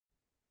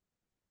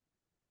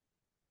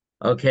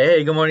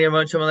Okay, good morning,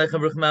 everyone. Shalom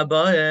Aleichem, Baruch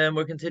Haba,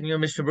 we're continuing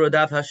Mishna Berura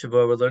Daf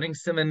Hashavua. We're learning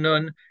Siman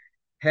Nun.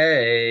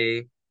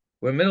 Hey,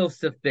 we're middle of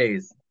Sif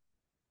Beis.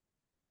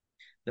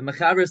 The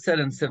Mechaber said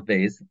in Sif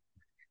Beis,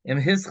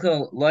 Im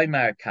Hischel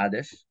Loimar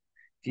Kaddish.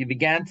 If you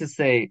began to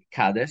say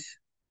Kaddish,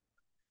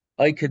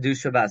 Oy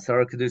Kedusha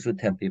Basar, Kedusha with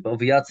 10 people,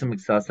 V'yatzim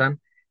Miksasan,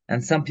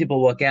 and some people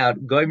walk out,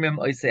 Goymim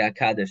Oysei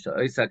HaKaddish,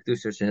 Oysei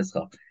HaKedusha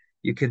Shehischel.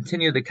 You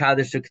continue the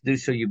Kaddish or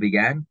Kedusha you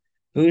began,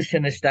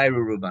 V'ushen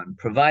Eshtairu Ruban,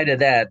 provided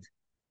that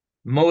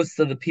most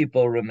of the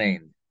people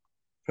remained.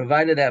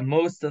 Provided that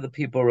most of the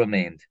people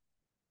remained.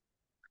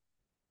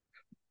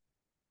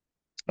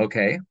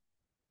 Okay.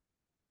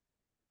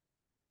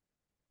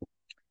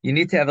 You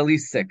need to have at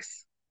least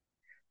 6.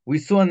 We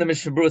saw in the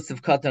Mishnah Berurah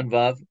of Katan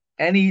Vav,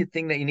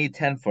 anything that you need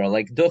 10 for,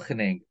 like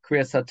Duchening,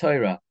 Kriyas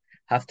HaTorah,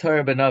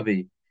 Haftorah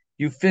Benavi,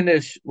 you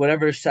finish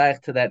whatever is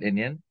shaykh to that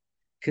Inyan,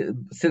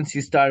 since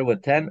you started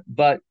with 10,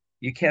 but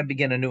you can't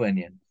begin a new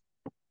Inyan.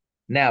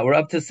 Now, we're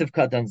up to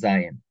Sivkat on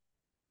Zayin.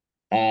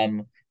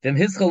 If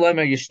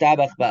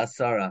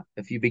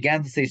you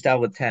began to say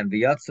Yishtabach with 10,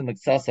 V'yatsu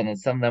Miksasan, and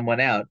some of them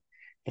went out,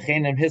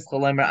 V'chein Hizchal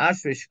Lemer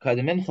Ashrei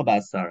Shekadim Mincha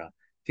Ba'asara,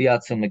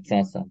 V'yatsu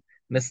Miksasan.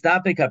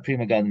 Mistapik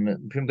HaPrima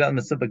Gadol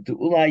Mistapik to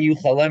Ula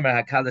Yuchal Lemer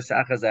HaKadosh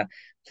Achaza.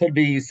 Could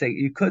be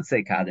you could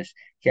say Kaddish.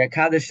 Ki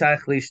HaKadosh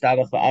Shaykh Li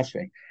Yishtabach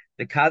V'Ashrei.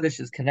 The Kaddish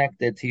is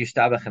connected to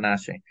Yishtabach and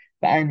Ashrei.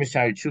 V'ayin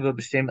Mishari Tshuva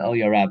B'Shem El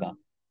Yaraba.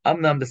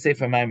 Amnam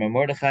B'Sefer Ma'amar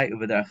Mordechai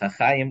U'V'Derech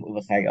HaChayim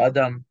U'V'Chay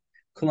Adam.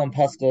 Kulam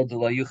Paschal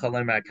D'Lo Yuchal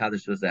Lemer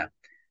HaKadosh was there.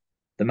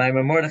 The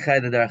Ma'amar Mordechai,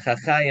 the Derech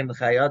HaChayim, the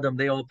Chay Adam,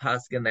 they all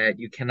paskin that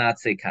you cannot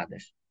say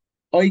Kaddish.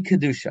 Oy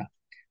Kedusha,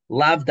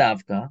 Lav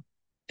Davka,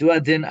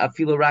 Duadin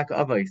Afilu Rak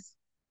Avos.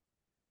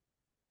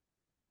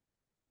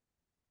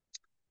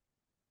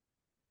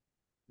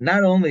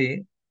 Not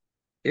only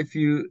if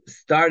you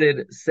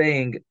started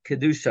saying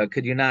Kedusha,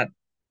 could you not,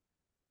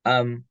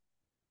 um,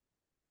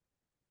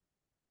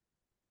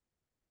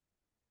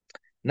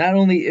 not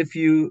only if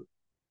you,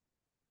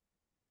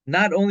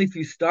 not only if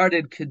you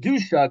started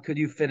Kedusha, could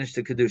you finish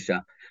the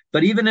Kedusha,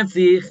 but even if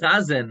the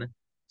Chazan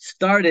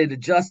started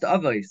just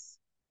Avos,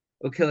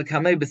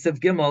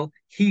 Gimel,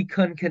 he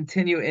couldn't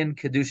continue in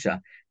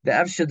Kedusha. The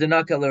Efsha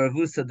Denaka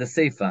Laravusa, the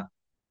Seifa.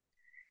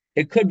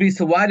 It could be,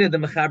 so why did the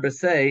Mechaber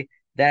say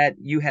that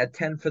you had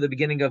 10 for the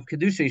beginning of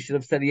Kedusha? You should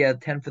have said he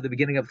had 10 for the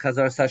beginning of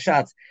Chazar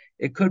Sashatz.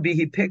 It could be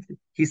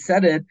he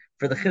said it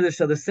for the Chiddush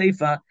of the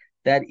Seifa,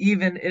 that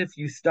even if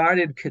you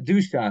started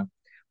Kedusha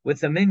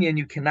with a minyan,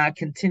 you cannot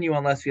continue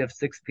unless you have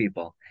 6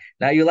 people.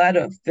 Now you're allowed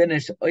to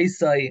finish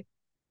Oisai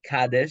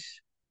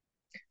Kaddish.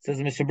 Says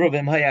Mishnah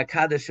Berurah, Haya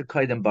Kaddish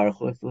Koydem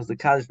Baruchu. If it was the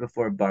Kaddish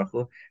before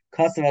Baruchu,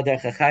 Kasav Adar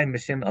Chachayim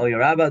Mishim El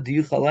Yaraba,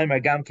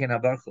 Diyuchalomer Gam Ken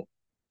Baruchu.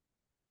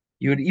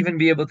 You would even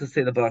be able to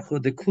say the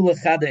Baruchu, the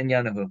Kula Chada in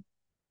Yanahu.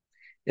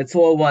 It's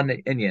all one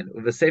Inyan.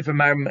 With the Sefer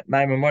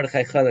Ma'amar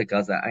Mordechai Chalek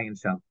Aza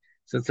Ayin Sham.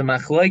 So it's a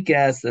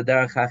machloikas, the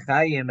Derech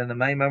HaChayim and the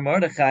Ma'amar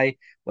Mordechai,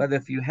 whether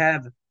if you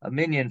have a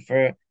minyan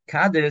for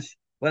Kaddish,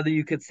 whether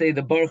you could say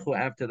the Baruchu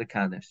after the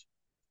Kaddish,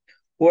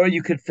 or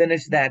you could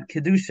finish that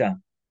Kedusha.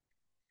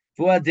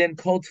 Vuadin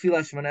kol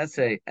tefillah shmon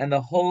esrei, and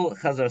the whole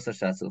Chazar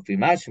Sashatz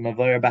ufimash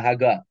mavoyer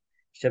bahaga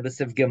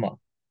shebesiv gimel.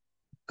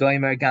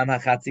 Goimer gam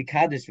hachatzi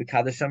kaddish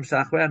v'kaddisham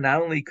shachra.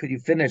 Not only could you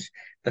finish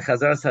the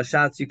Chazar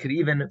Sashatz, you could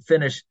even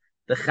finish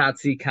the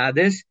Chatzi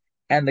Kaddish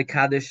and the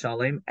Kaddish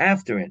Shalem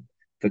after it.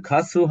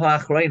 V'kasu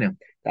ha'achroinim.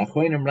 The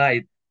achroinim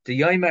write, the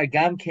yoimer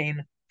gam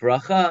kein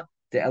bracha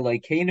de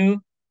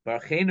Elokeinu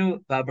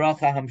barchenu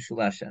v'bracha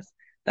hamshulashes.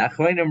 The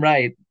achroinim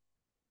write,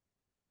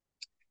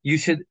 you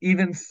should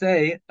even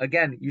say,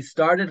 again, you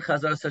started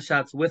Chazar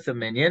Sashatz with a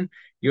minyan.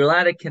 You're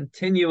allowed to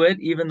continue it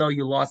even though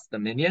you lost the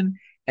minyan.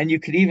 And you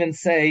could even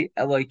say,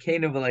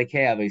 Elokeinu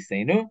v'Elokei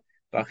Avosenu,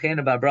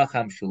 Barchenu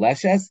b'Bracha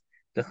Mshuleshes,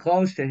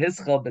 D'chol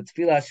shehischal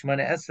b'tfilah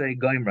shmona esrei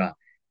goimra.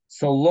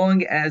 So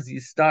long as you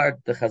start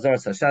the Chazar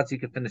Sashatz, you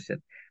can finish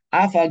it.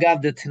 Af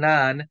agav de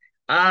Tanan,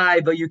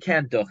 but you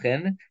can't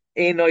duchen.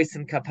 Ein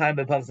noisim kapayim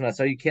b'pavs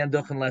masar, you can't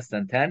duchen less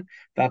than 10.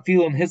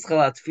 V'afilum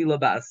hischal atfilah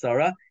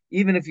ba'asara.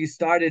 Even if you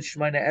started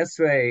Shemona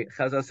Esrei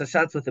Chazar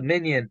Sashatz with a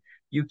minyan,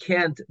 you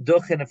can't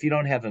duchen if you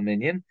don't have a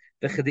minyan.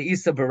 The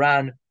Chedeisa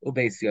Baran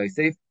Ubeis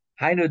Yosef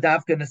Hainu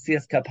Davka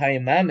Nasias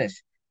Kapayim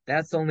Mamish.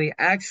 That's only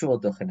actual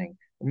duchening.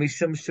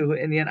 Mishum Shuhu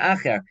Inyan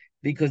Acher,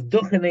 because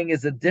duchening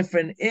is a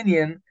different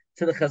inyan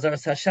to the Chazar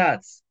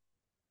Sashatz.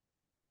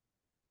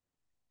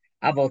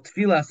 Aval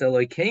Tfilas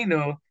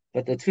Elokeinu,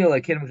 but the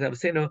Tfilah Elokeinu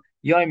K'Avosenu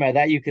Yoimer,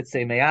 that you could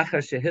say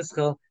Me'achar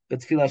Shehischel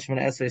b'Tfilah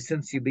Shmona Esrei,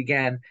 since you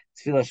began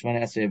Tfilah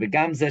Shmona Esrei.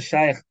 V'gam zeh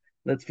shaykh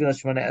l'Tfilah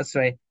Shmona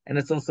Esrei, and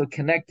it's also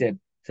connected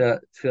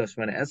to Tfilah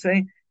Shmona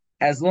Esrei.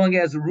 As long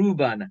as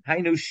Ruban,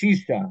 Hainu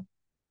Shisha,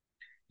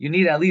 you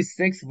need at least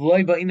 6.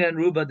 V'loy ba'ina and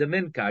Ruba de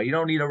Minkar. You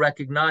don't need a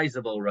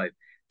recognizable rive.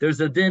 There's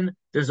a din,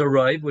 there's a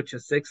rive, which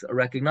is 6. A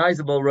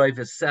recognizable rive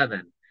is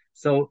 7.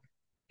 So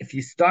if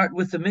you start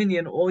with the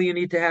minyan, all you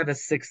need to have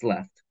is 6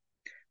 left.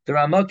 The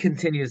Ramah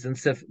continues in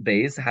Sif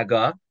Beis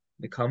Haga.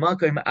 The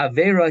Kalmakim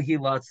Avera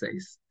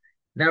Hilatses.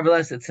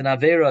 Nevertheless, it's an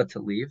Avera to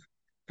leave.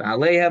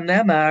 V'aleihem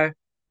Nemar,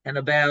 and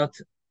about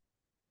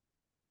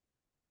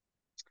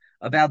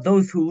About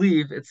those who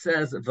leave, it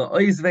says,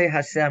 "Va'oizvei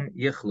Hashem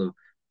yichlu."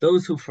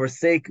 Those who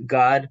forsake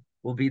God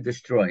will be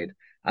destroyed.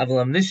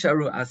 Avalam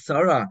nisharu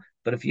asara.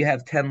 But if you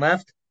have 10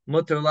 left,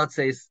 mutar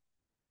latzeis,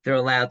 they're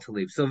allowed to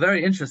leave. So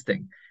very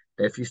interesting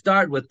that if you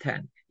start with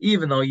 10,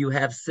 even though you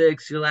have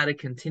 6, you're allowed to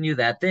continue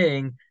that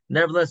thing.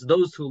 Nevertheless,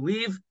 those who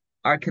leave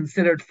are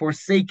considered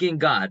forsaking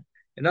God.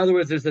 In other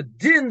words, there's a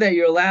din that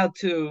you're allowed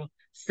to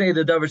say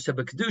the davar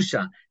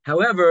shebekdusha.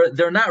 However,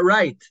 they're not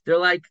right.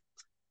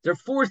 They're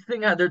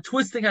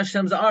twisting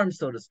Hashem's arm,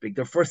 so to speak.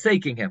 They're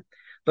forsaking Him.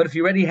 But if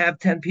you already have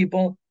 10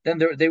 people, then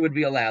they would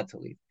be allowed to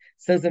leave.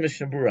 Says the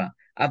Mishna Berura,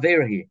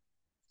 Averahi,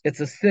 it's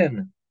a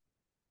sin.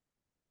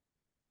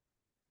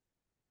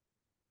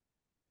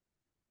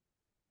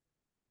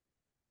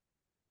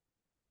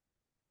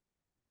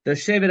 The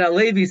Shevet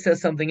HaLevi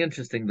says something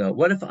interesting, though.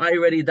 What if I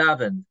already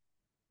davened,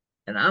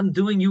 and I'm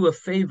doing you a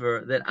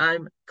favor that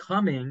I'm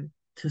coming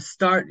to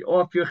start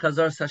off your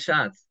Chazar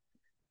Sashat,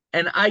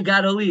 and I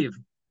gotta leave?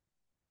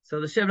 So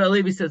the Shevet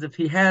HaLevi says if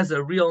he has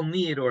a real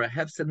need or a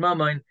hefsed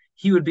mammon,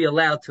 he would be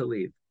allowed to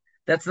leave.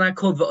 That's not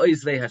called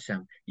v'oizvei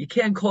Hashem. You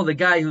can't call the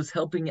guy who's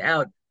helping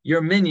out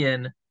your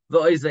minyan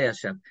v'oizvei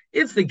Hashem.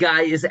 If the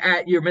guy is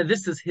at your minyan,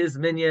 this is his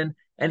minyan,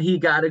 and he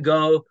got to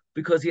go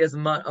because he has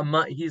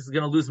he's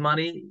going to lose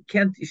money.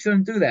 You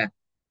shouldn't do that.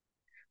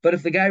 But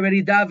if the guy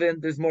already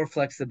daven, there's more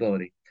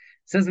flexibility.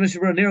 Says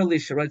Mishabur Nir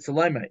Lisha, right?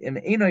 Sulaima, im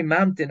enoi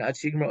mamtin at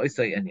shigmar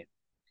oisay enyan.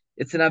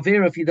 It's an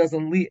avera if he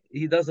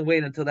doesn't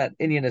wait until that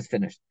Indian is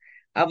finished.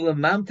 Avla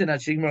mamtin at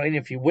shigmar enyan,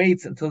 if he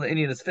waits until the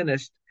Indian is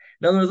finished.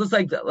 In other words, it's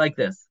like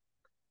this.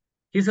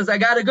 He says, I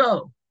gotta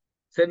go.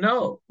 I said,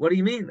 no. What do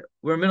you mean?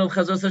 We're in the middle of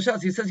Chazos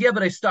Hashatz. He says, yeah,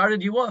 but I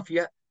started you off.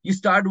 You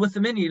started with the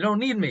Minyin. You don't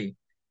need me.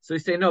 So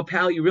he's saying, no,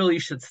 pal, you really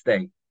should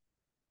stay.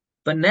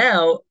 But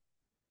now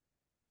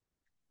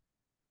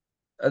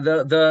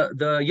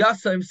the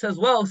Yasaim says,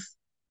 well,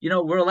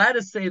 we're allowed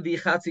to say the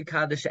Chatzi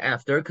Kaddish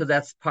after, because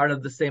that's part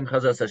of the same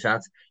Chazos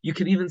Hashatz. You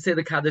can even say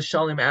the Kaddish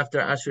Shalim after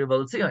Ashrei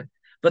V'Lutzion.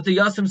 But the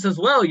Yasim says,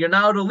 well, you're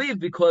now to leave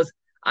because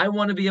I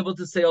want to be able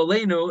to say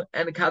Oleinu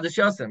and Kaddish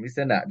Yasim. He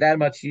said, no, that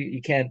much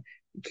you can't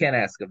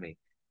ask of me.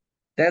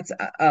 That's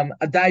a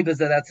daibas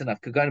that's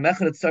enough.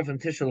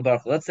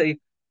 Let's say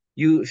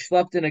you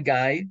schlepped in a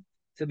guy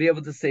to be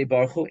able to say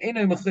Baruch Hu. He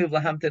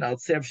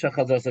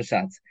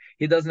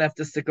doesn't have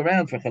to stick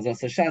around for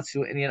Chazos Hashatz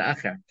shu inyan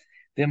acher.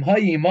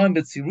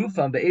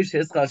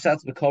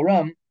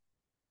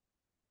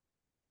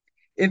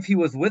 If he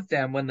was with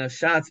them when the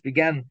shots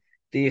began,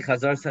 the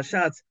Chazar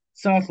Hashatz,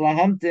 Tzarch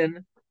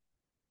lahamtin,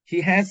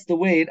 he has to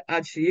wait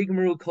ad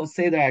sheyigmaru kol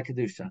seder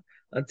HaKedusha,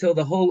 until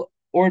the whole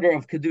order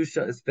of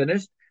Kedusha is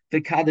finished,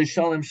 the Kaddish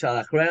Shalom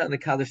Shalachra, and the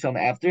Kaddish Shalom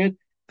after it,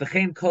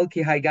 v'chein kol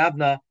ki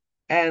haygavna,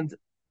 and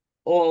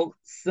all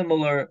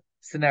similar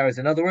scenarios.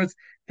 In other words,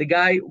 the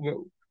guy,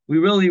 we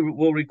really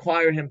will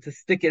require him to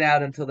stick it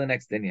out until the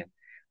next Inyan.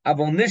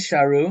 Avol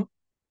nisharu,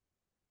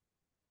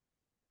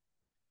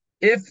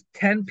 if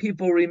 10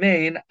 people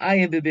remain, I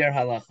am bibir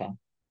halacha.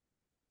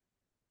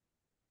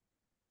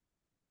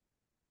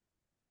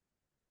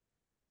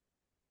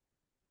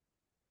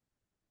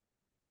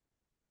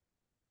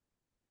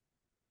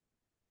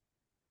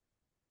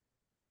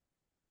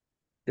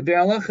 The Bir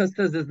Halacha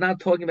says it's not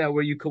talking about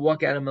where you could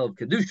walk out of the middle of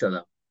Kedusha,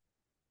 though.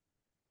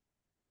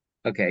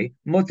 Okay.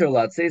 Mutter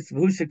lot says,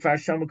 it's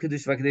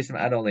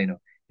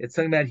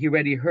talking about he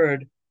already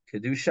heard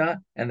Kedusha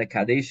and the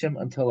Kadeshim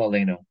until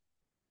Aleinu.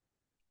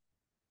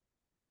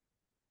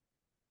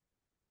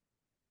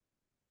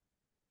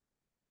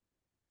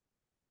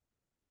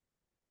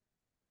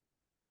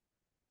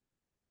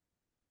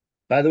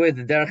 By the way,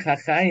 the Derech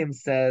HaChaim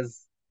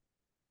says,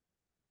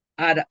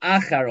 Ad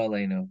Achar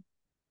Aleinu.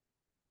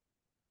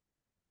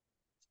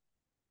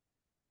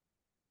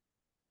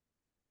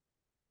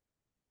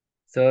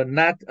 So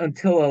not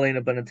until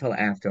Aleinu, but until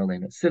after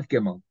Aleinu. Sif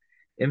Gimel.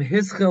 Im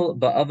Hischil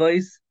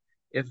Ba'avos,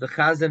 if the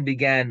Chazan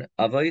began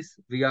Avos,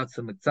 V'yatsu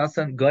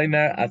Miktsasan,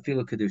 Goimer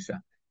Afilu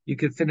Kedusha. You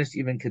could finish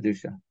even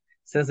Kedusha.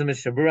 Says the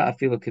Mishabura,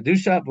 Afilu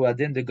Kedusha,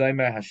 Buadin de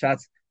Goimer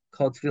Hashatz,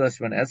 Kol Tfilah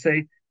Shman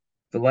Esrei,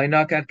 V'loy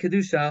Nakat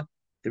Kedusha.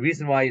 The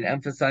reason why it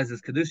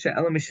emphasizes Kedusha,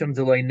 Elamishum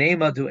Deloy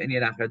Nema Du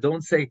Inyan Achar.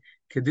 Don't say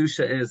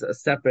Kedusha is a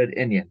separate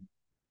Inyan.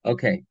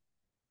 Okay.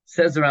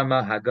 Says the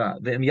Ramah Haga,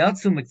 V'im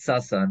Yatsu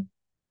Miktsasan,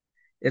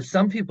 if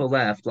some people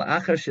left,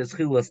 after you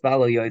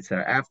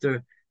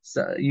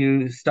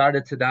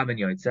started to daven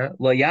yotzer,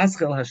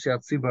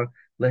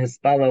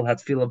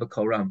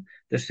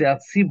 the Shiat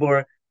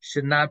Tzibur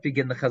should not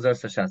begin the Chazar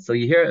Sashat. So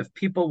you hear if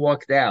people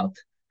walked out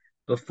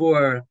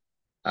before,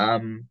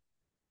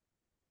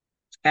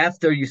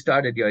 after you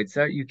started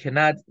yotzer, you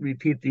cannot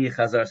repeat the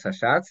Chazar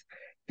Sashat.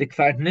 The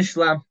Kfar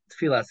Nishlam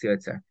Tfilas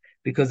Yotzer,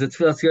 because the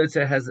Tfilas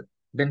Yotzer has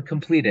been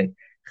completed.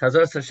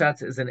 Chazar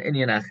Sashat is an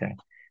Inyan Acher.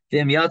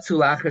 If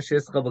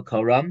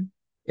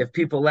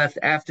people left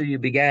after you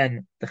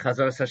began the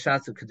Chazar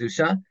Sashat of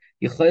Kedusha,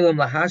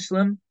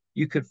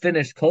 you could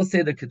finish Kol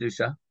Seder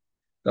Kedusha,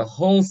 the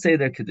whole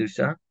Seder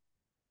Kedusha,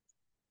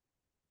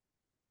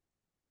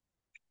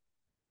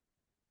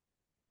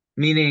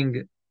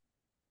 meaning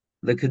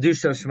the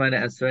Kedusha of Shemona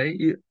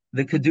Esrei.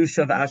 the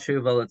kedusha of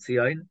Ashrei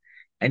Uvalatzion,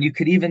 and you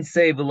could even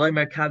say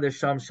v'loimer kadosh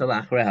sham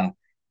shalachreha,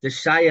 the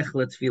shayach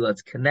l'tefillah.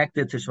 It's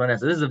connected to Shemona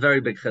Esrei. This is a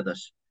very big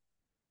chiddush.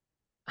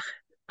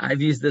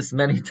 I've used this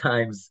many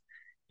times.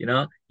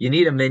 You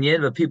need a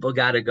minyan, but people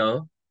gotta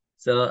go.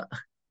 So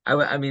I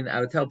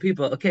would tell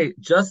people, okay,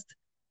 just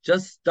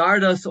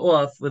start us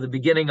off with the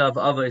beginning of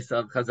Avos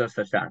of Chazar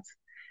Sashat.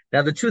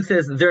 Now the truth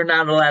is they're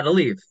not allowed to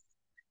leave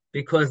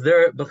because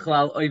they're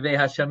B'chlal Oivei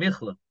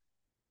Hashamichla.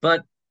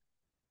 But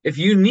if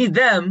you need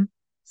them,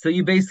 so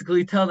you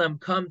basically tell them,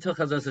 come to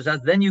Chazar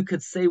Sashat, then you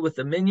could say with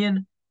the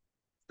minyan,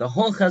 the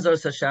whole Chazar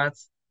Sashat,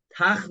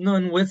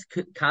 Tachnun with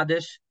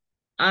Kaddish,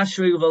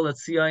 Ashrei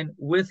Uvalatzion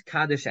with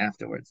Kaddish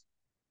afterwards.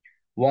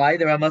 Why?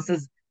 The Rama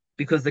says,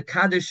 because the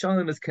Kaddish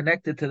Shalom is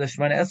connected to the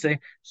Shemona Esrei,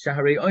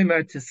 Shaharei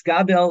Omer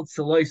Tiskabel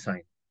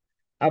Tzeloisain.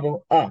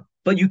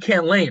 But you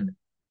can't lane.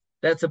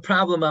 That's a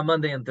problem on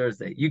Monday and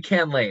Thursday. You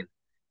can't lane.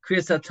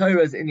 Kriyas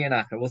HaTorah is Inyan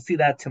Acher. We'll see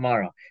that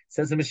tomorrow. It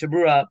says in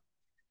Mishabura,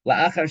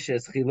 La'achar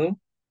she'eschilu,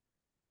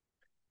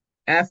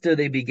 after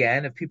they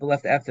began, if people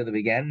left after they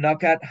began,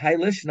 Nakat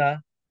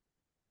Hailishna,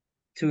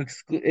 to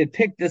exclude, it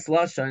picked this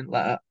Lashon,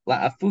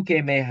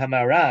 La'afuke me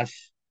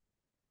hamarash,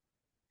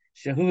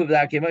 Shehu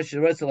v'da'kemosh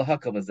she'rotzel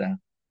ha'hakal b'zeh.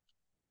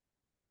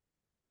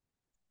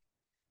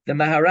 The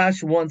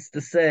Maharash wants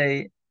to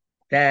say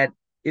that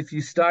if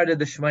you started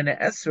the Shemona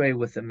Esrei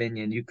with a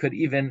minyan, you could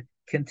even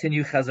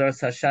continue Chazar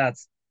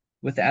Sashatz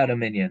without a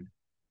minyan.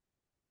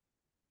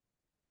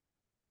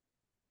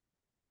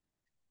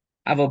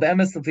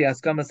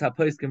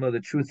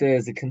 The truth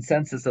is, the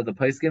consensus of the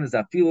poskim is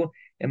afilu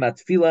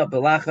imatfila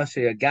belacha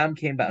sheyagam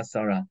came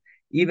ba'asara.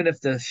 Even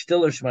if the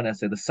stiller Shemona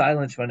Esrei, the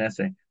silent Shemona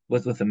Esrei,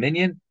 was with a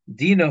minyan,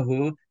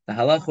 dinahu, the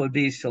halacha would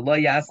be shalo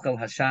yaschal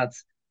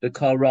hashatz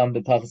b'kol ram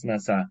b'pachas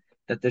masara,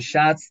 that the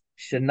shots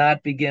should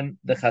not begin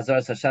the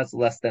chazar hashatz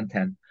less than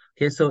 10.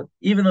 Okay, so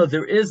even though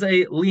there is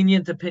a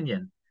lenient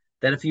opinion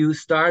that if you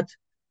start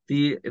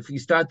the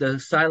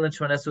silent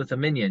Shemona Esrei with a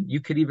minyan,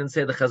 you could even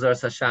say the chazar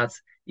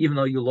hashatz even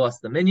though you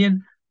lost the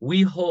minyan.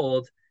 We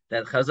hold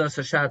that chazar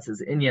hashatz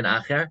is inyan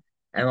acher,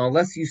 and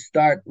unless you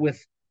started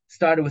with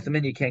the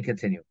minyan, you can't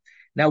continue.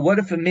 Now, what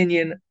if a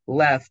minyan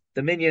left?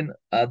 The minyan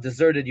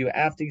deserted you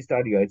after you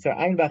started your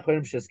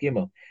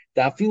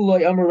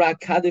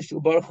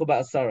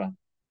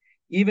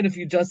even if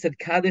you just said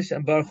Kaddish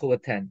and Baruch Hu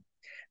at 10.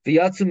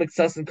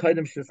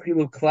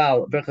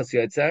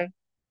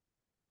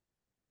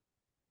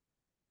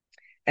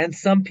 And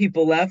some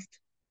people left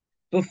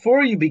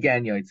before you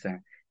began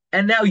Yotzer.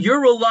 And now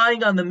you're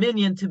relying on the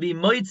minyan to be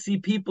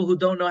moitzi people who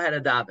don't know how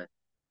to daven.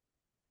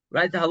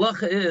 Right? The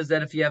halacha is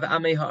that if you have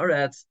Amei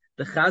Haaretz,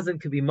 the chazan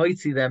could be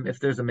moitzi them if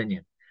there's a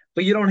minyan.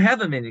 But you don't have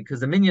a minyan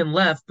because the minyan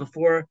left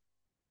before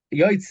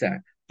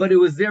Yotzer. But it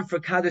was there for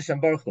Kaddish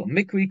and Baruch Hu.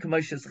 Mikri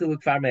Kamoshes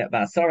Chiluk Farmei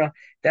Basara.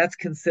 That's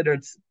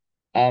considered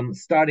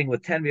starting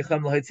with 10. They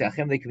can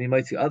be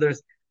moitzi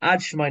others.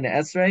 Ad Shemona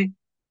Esrei,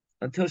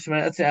 until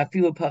Shemona Esrei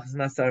Afilu Pachas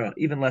Masara,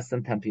 even less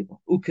than 10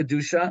 people.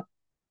 Ukadusha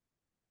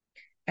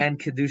and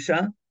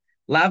Kedusha,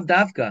 Lav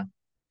Davka.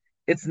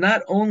 It's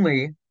not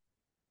only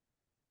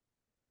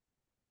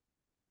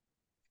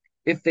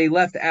if they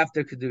left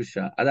after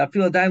Kedusha.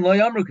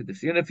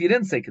 Even if you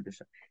didn't say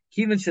Kedusha.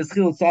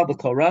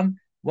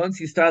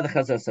 Once you start the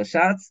Chazar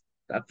Sashatz,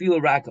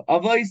 Rak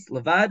Avos,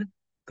 Levad,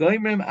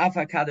 Goimrim Af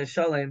HaKadosh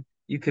Shalem,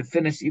 you could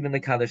finish even the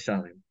Kadosh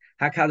Shalem.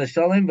 HaKadosh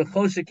Shalem,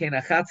 B'choshe Kein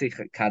HaChatzi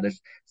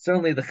Kadosh.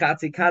 Certainly the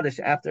Chatzi Kadosh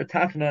after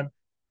Tachnan,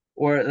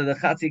 or the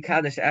Chatzi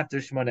Kadosh after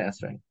Shemona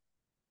Esrei.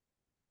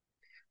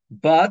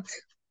 But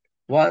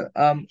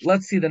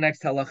let's see the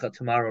next halacha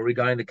tomorrow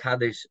regarding the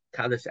Kaddish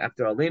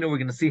after Alenu. We're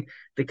going to see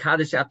the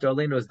Kaddish after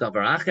Alenu is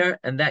davar acher,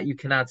 and that you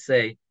cannot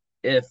say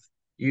if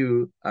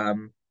you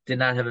did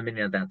not have a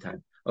minyan at that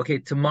time. Okay,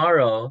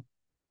 tomorrow,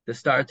 the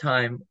start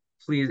time,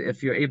 please,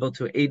 if you're able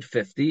to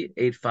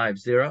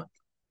 8:50,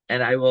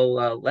 and I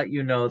will let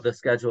you know the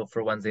schedule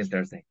for Wednesday and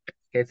Thursday.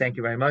 Okay, thank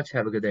you very much.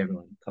 Have a good day,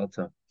 everyone. Kol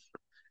tov.